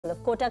of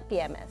Kotak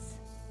PMS.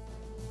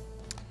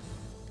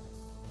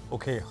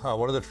 Okay,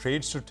 what are the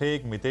trades to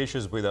take? Mitessh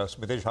is with us.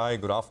 Mitessh, hi,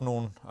 good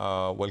afternoon.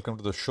 Welcome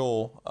to the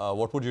show.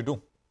 What would you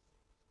do?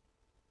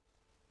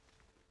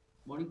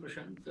 Morning,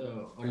 Prashant.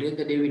 Earlier in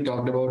the day, we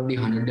talked about the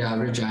 100-day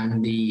average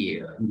and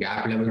the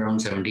gap level around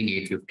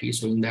 17,850.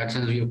 So in that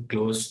sense, we have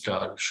closed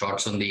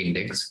shorts on the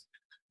index.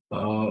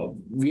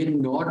 We are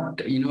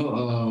not,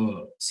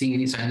 seeing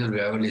any signs of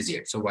revival as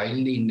yet. So while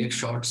the index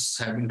shorts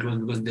have been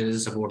closed because there is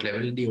a support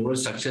level, the overall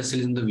structure still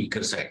is in the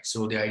weaker side.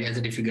 So the idea is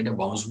that if you get a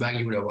bounce back,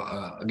 you would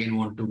again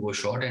want to go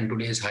short. And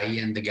today's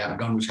high and the gap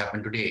down which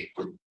happened today,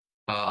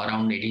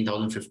 around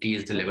 18,050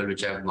 is the level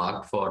which I've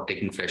marked for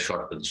taking fresh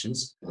short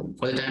positions.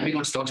 For the time being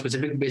on stock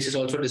specific basis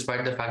also,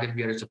 despite the fact that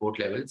we are at support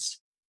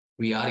levels,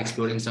 we are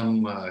exploring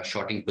some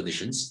shorting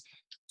positions.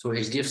 So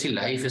HDFC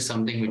Life is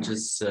something which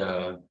is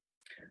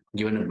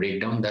given a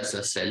breakdown, that's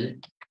a sell.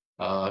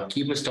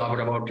 Keep a stop at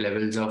about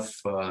levels of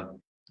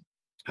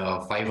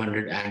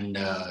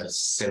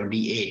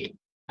 578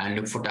 and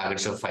look for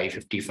targets of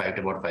 555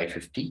 to about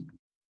 550.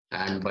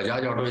 And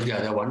Bajaj Auto is the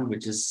other one,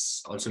 which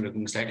is also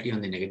looking slightly on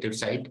the negative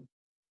side.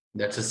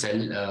 That's a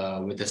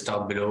sell with a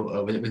stop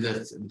below,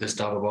 with the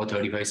stop about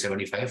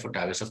 35.75 for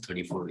targets of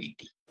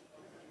 34.80.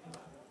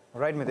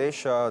 All right,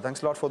 Mitessh,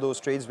 thanks a lot for those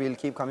trades. We'll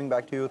keep coming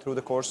back to you through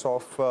the course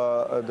of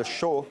the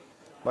show.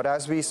 But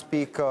as we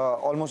speak,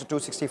 almost a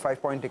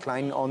 265-point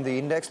decline on the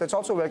index. Let's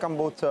also welcome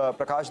both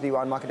Prakash, the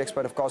one market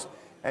expert, of course,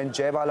 and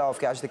Jay Bala of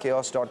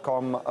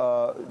CatchTheChaos.com.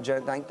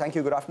 Thank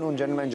you. Good afternoon, gentlemen.